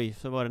Göteborg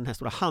så var det den här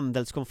stora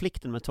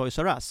handelskonflikten med Toys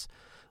R Us.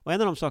 Och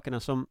en av de sakerna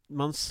som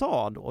man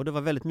sa då, och det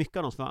var väldigt mycket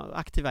av de som var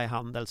aktiva i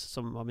Handels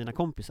som var mina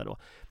kompisar då,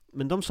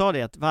 men de sa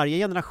det att varje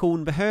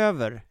generation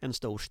behöver en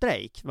stor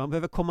strejk. Man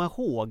behöver komma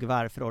ihåg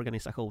varför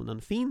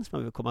organisationen finns, man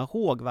behöver komma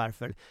ihåg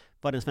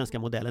vad den svenska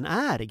modellen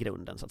är i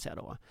grunden så att säga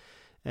då.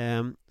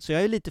 Så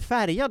jag är lite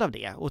färgad av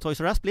det, och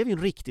Toys R Us blev ju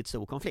en riktigt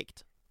stor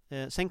konflikt.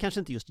 Sen kanske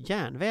inte just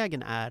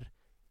järnvägen är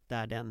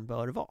där den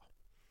bör vara.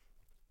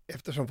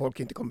 Eftersom folk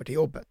inte kommer till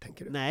jobbet,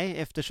 tänker du? Nej,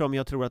 eftersom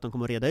jag tror att de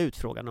kommer att reda ut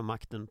frågan om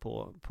makten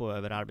på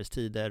över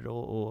arbetstider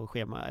och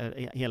schema,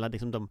 hela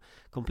liksom de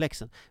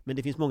komplexen. Men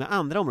det finns många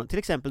andra områden, till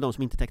exempel de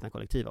som inte tecknar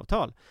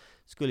kollektivavtal.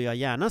 Skulle jag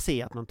gärna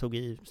se att man tog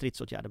i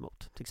stridsåtgärder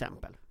mot, till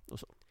exempel. Och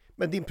så.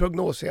 Men din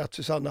prognos är att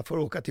Susanna får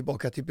åka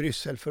tillbaka till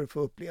Bryssel för att få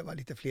uppleva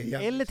lite fler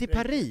järnvägsstrejker? Eller till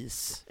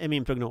Paris är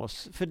min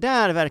prognos. För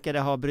där verkar det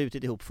ha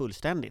brutit ihop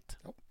fullständigt.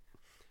 Ja.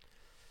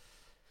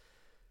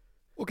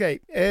 Okej,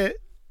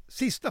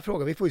 sista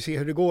frågan, vi får ju se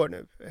hur det går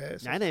nu.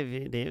 Nej,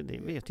 det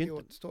vet ju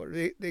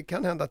inte. Det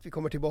kan hända att vi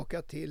kommer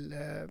tillbaka till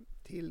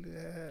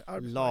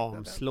arbetsmarknaden.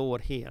 Lamslår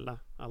hela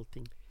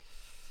allting.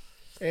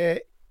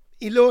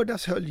 I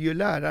lördags höll ju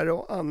lärare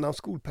och annan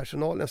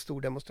skolpersonal en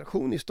stor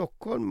demonstration i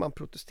Stockholm. Man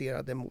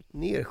protesterade mot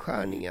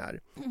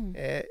nedskärningar.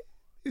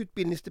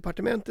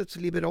 Utbildningsdepartementets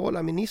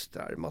liberala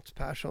ministrar, Mats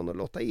Persson och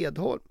Lotta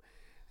Edholm,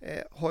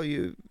 har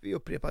ju vid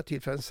upprepade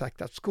tillfällen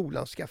sagt att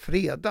skolan ska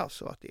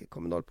fredas och att det är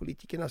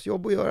kommunalpolitikernas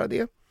jobb att göra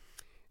det.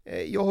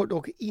 Jag har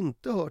dock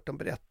inte hört dem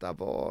berätta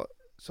vad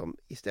som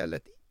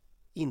istället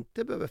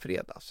inte behöver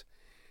fredas.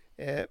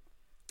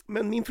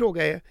 Men min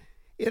fråga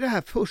är det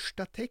här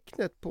första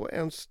tecknet på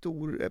en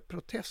stor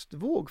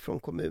protestvåg från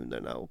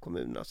kommunerna och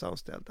kommunernas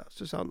anställda?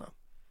 Susanna?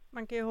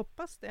 Man kan ju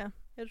hoppas det.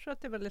 Jag tror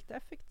att det är väldigt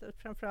effektivt,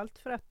 framförallt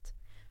för att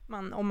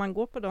om man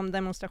går på de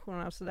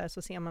demonstrationerna och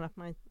så ser man att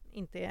man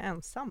inte är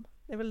ensam.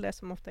 Det är väl det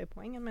som ofta är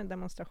poängen med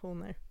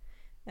demonstrationer.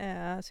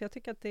 Så jag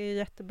tycker att det är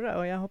jättebra,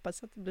 och jag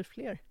hoppas att det blir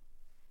fler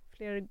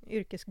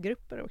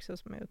yrkesgrupper också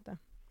som är ute.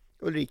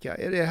 Ulrica,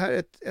 är det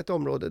här ett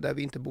område där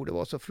vi inte borde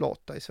vara så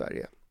flata i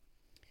Sverige?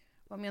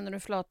 Vad menar du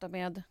flata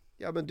med?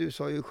 Ja, men du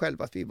sa ju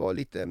själv att vi var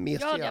lite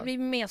mesiga. Ja, vi är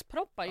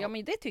mesproppar. Ja,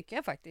 men det tycker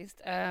jag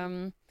faktiskt.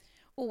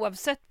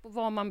 Oavsett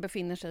var man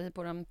befinner sig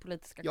på den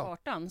politiska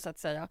kartan, så att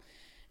säga.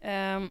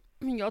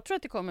 Jag tror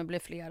att det kommer bli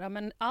flera,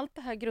 men allt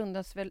det här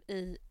grundas väl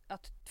i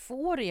att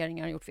 2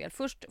 regeringar har gjort fel.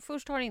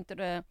 Först har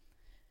inte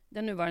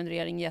den nuvarande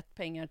regeringen gett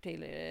pengar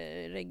till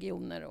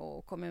regioner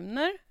och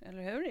kommuner,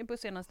 eller hur? På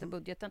senaste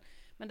budgeten.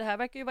 Men det här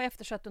verkar ju vara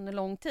eftersatt under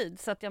lång tid,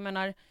 så att jag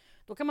menar,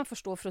 då kan man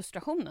förstå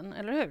frustrationen,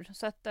 eller hur?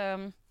 Så att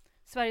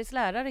Sveriges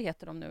lärare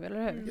heter de nu,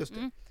 eller hur? Just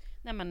det.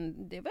 Nej,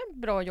 men det är väl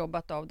bra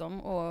jobbat av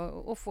dem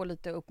och få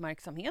lite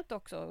uppmärksamhet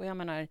också. Och jag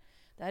menar,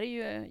 det här är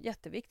ju ett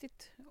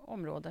jätteviktigt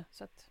område,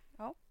 så att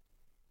ja.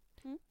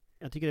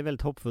 Jag tycker det är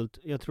väldigt hoppfullt.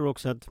 Jag tror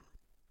också att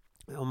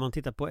om man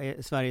tittar på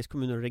Sveriges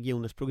kommuner och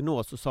regioners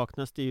prognos, så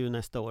saknas det ju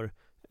nästa år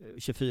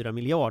 24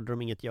 miljarder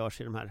om inget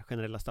görs i de här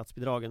generella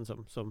statsbidragen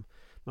som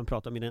man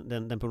pratar om i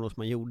den prognos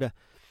man gjorde.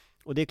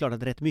 Och det är klart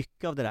att rätt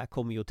mycket av det där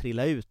kommer ju att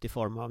trilla ut i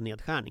form av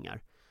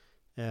nedskärningar.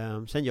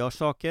 Sen görs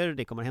saker,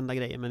 det kommer hända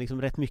grejer, men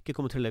liksom rätt mycket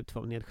kommer att trilla ut i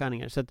form av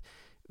nedskärningar. Så att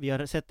vi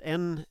har sett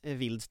en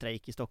vild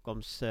strejk i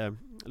Stockholms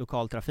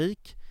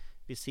lokaltrafik.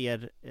 Vi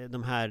ser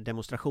de här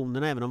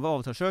demonstrationerna, även om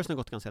avtalsrörelsen har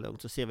gått ganska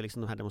långt, så ser vi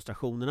liksom de här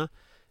demonstrationerna.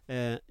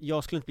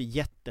 Jag skulle inte bli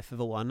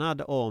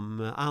jätteförvånad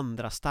om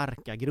andra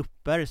starka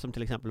grupper, som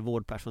till exempel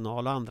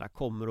vårdpersonal och andra,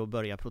 kommer att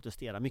börja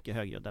protestera mycket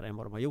högljuddare än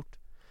vad de har gjort.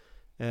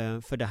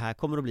 För det här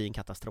kommer att bli en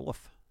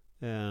katastrof.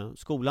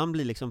 Skolan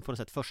blir liksom på något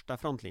sätt första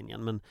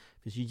frontlinjen, men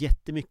det finns ju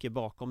jättemycket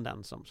bakom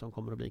den som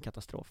kommer att bli en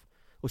katastrof.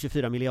 Och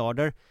 24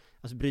 miljarder,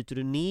 alltså bryter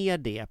du ner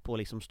det på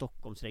liksom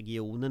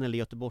Stockholmsregionen eller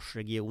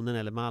Göteborgsregionen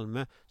eller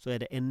Malmö, så är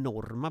det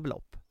enorma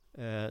belopp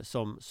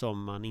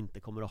som man inte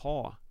kommer att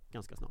ha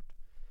ganska snart.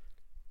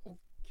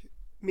 Och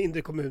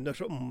mindre kommuner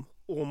som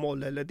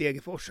Åmål eller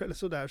Degerfors eller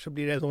sådär, så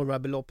blir det enorma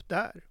belopp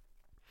där.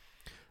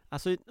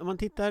 Alltså om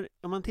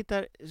man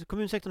tittar,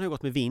 kommunsektorn har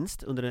gått med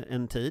vinst under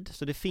en tid,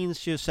 så det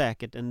finns ju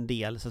säkert en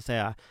del så att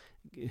säga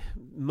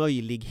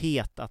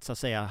möjlighet att så att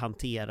säga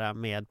hantera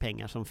med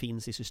pengar som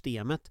finns i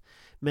systemet,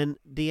 men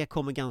det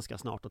kommer ganska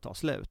snart att ta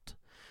slut.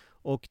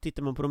 Och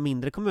tittar man på de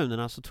mindre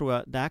kommunerna så tror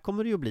jag där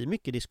kommer det ju bli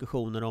mycket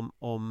diskussioner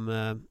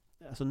om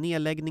alltså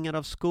nedläggningar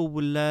av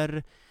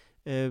skolor,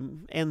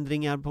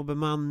 ändringar på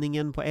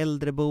bemanningen på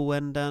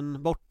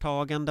äldreboenden,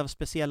 borttagande av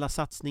speciella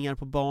satsningar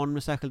på barn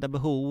med särskilda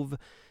behov,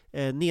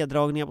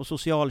 neddragningar på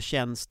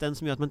socialtjänsten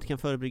som gör att man inte kan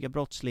förebygga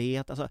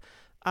brottslighet. Alltså,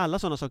 alla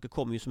sådana saker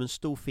kommer ju som en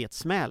stor fet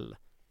smäll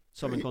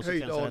som en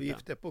konsekvens av detta. Höjda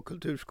avgifter på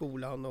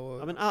kulturskolan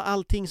och... Ja, men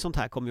allting sånt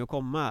här kommer ju att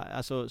komma,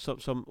 alltså,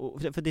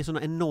 för det är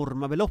sådana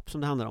enorma belopp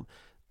som det handlar om.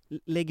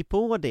 Lägg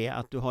på det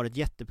att du har ett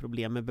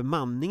jätteproblem med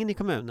bemanningen i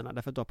kommunerna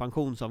därför att du har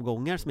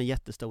pensionsavgångar som är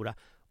jättestora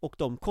och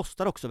de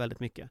kostar också väldigt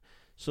mycket.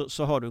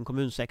 Så har du en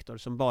kommunsektor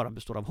som bara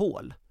består av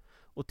hål.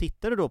 Och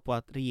tittar du då på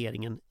att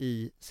regeringen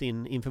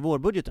inför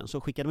vårbudgeten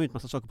så skickar de ut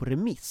massa saker på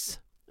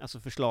remiss, alltså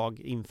förslag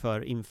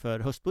inför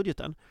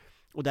höstbudgeten.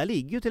 Och där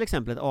ligger ju till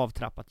exempel ett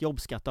avtrappat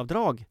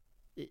jobbskatteavdrag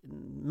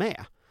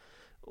med.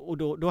 Och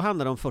då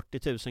handlar det om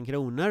 40 000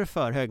 kronor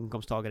för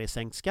höginkomsttagare i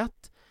sänkt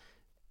skatt.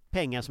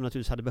 Pengar som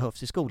naturligtvis hade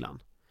behövts i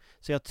skolan.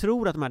 Så jag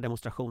tror att de här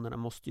demonstrationerna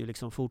måste ju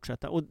liksom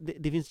fortsätta. Och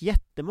det finns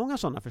jättemånga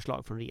sådana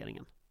förslag från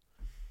regeringen.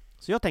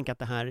 Så jag tänker att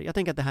det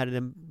här är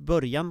en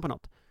början på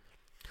något.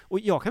 Och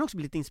jag kan också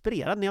bli lite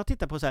inspirerad när jag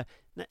tittar på så här,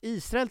 när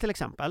Israel till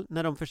exempel,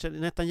 när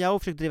Netanyahu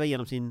försökte driva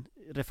igenom sin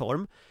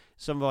reform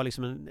som var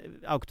liksom en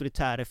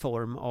auktoritär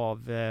reform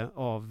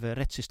av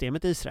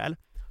rättssystemet i Israel.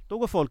 Då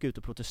går folk ut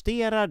och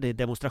protesterar, det är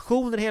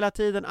demonstrationer hela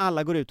tiden,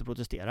 alla går ut och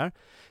protesterar.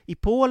 I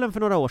Polen för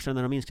några år sedan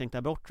när de inskränkte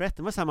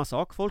aborträtten var samma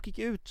sak. Folk gick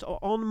ut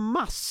en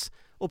mass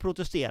och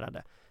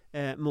protesterade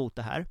mot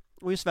det här.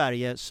 Och i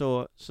Sverige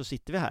så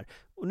sitter vi här.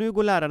 Och nu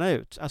går lärarna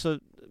ut. Alltså,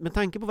 med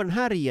tanke på vad den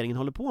här regeringen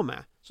håller på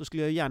med så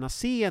skulle jag gärna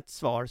se ett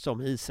svar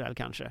som Israel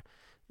kanske.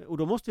 Och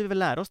då måste vi väl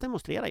lära oss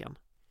demonstrera igen.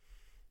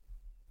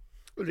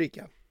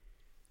 Ulrica?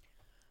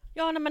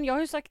 Ja, nej, men jag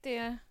har ju sagt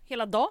det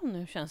hela dagen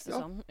nu känns det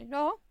som.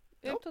 Ja,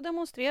 ut och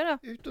demonstrera.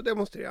 Ut och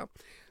demonstrera.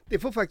 Det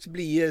får faktiskt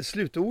bli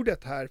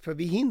slutordet här för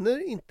vi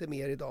hinner inte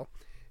mer idag.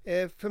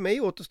 För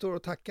mig återstår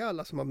att tacka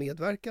alla som har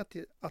medverkat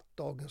till att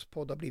dagens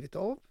podd har blivit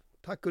av.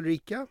 Tack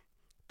Ulrica,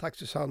 tack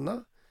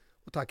Susanna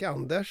och tack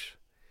Anders.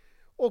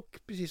 Och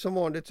precis som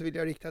vanligt så vill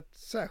jag rikta ett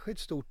särskilt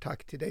stort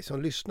tack till dig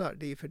som lyssnar.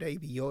 Det är för dig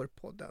vi gör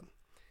podden.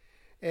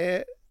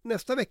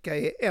 Nästa vecka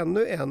är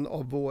ännu en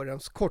av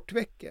vårens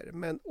kortveckor,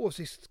 men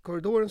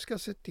Åsiktskorridoren ska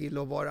se till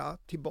att vara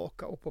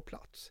tillbaka och på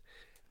plats.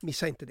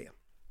 Missa inte det.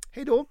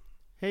 Hej då!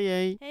 Hej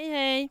hej! Hej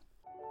hej!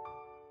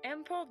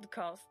 En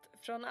podcast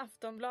från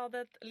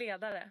Aftonbladet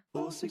Ledare.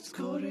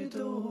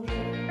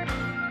 Åsiktskorridoren.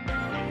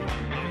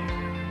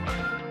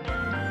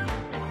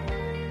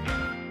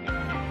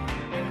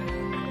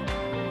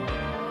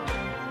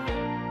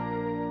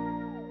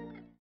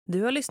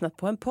 Du har lyssnat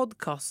på en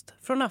podcast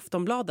från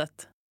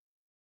Aftonbladet.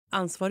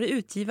 Ansvarig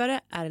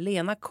utgivare är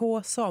Lena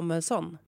K. Samuelsson.